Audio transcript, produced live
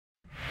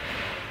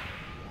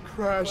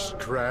Crash,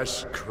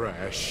 crash,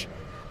 crash.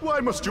 Why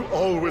must you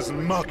always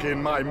muck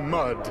in my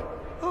mud?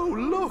 Oh,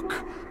 look!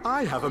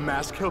 I have a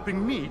mask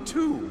helping me,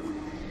 too.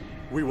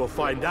 We will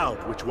find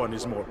out which one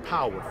is more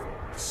powerful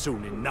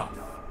soon enough.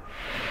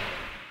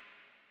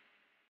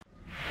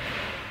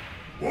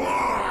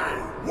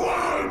 Why?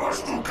 Why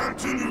must you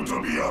continue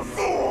to be a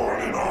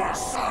thorn in our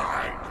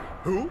side?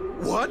 Who?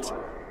 What?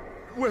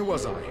 Where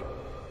was I?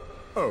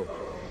 Oh.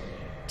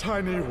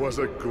 Tiny was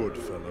a good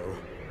fellow.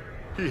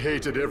 He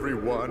hated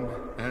everyone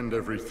and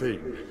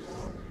everything.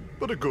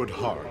 But a good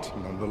heart,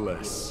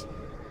 nonetheless.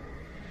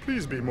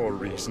 Please be more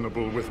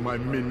reasonable with my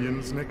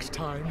minions next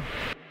time.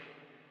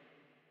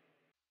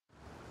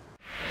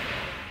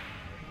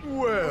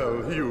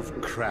 Well,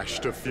 you've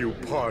crashed a few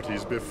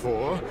parties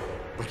before,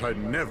 but I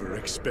never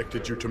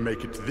expected you to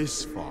make it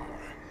this far.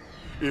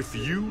 If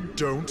you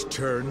don't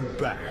turn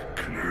back...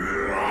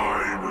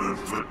 I will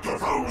inflict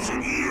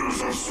 1,000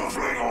 years of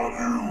suffering on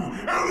you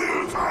and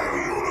the entire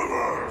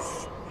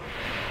universe!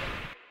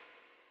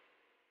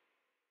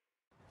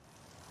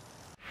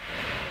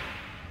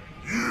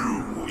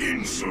 You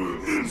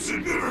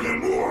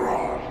insignificant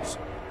morons!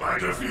 By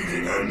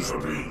defeating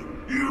entropy,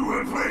 you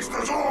have placed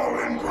us all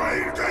in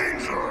grave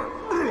danger!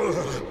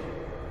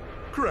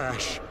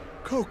 Crash,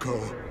 Coco,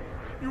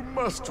 you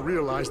must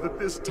realize that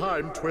this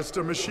time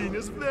twister machine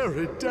is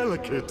very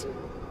delicate.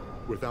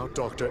 Without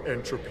Dr.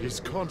 Entropy's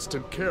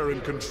constant care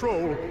and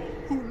control,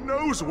 who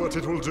knows what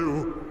it will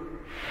do?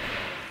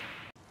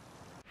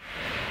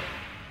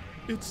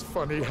 It's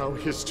funny how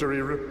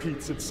history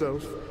repeats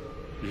itself.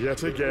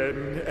 Yet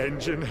again,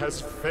 Engine has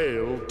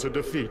failed to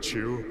defeat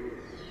you.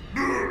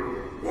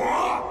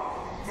 What?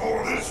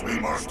 For this we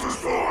must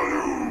destroy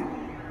you!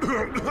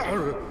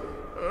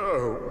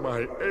 Oh,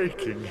 my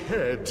aching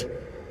head.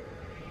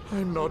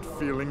 I'm not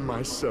feeling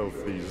myself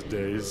these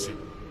days.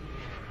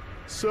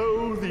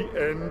 So the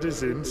end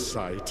is in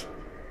sight.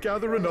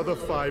 Gather another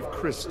 5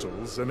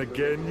 crystals, and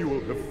again you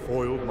will have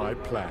foiled my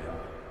plan.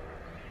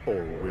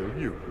 Or will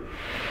you?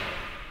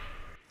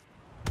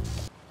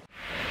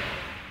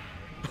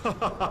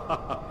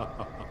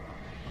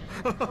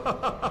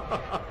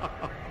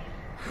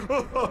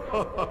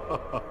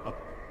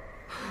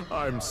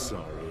 I'm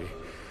sorry.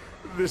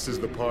 This is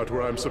the part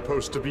where I'm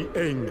supposed to be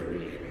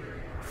angry,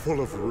 full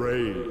of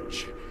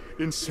rage,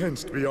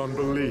 incensed beyond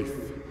belief.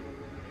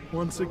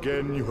 Once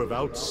again, you have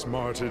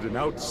outsmarted and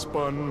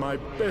outspun my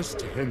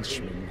best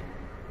henchman.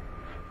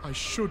 I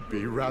should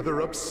be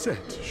rather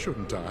upset,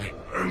 shouldn't I?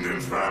 And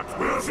in fact,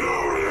 we're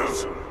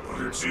furious!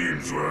 But it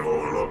seems you have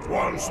overlooked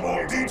one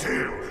small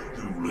detail,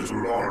 you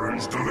little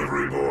orange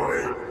delivery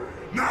boy.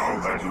 Now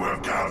that you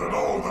have gathered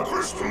all the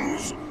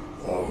crystals,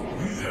 all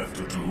we have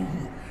to do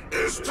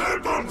is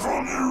take them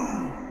from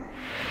you!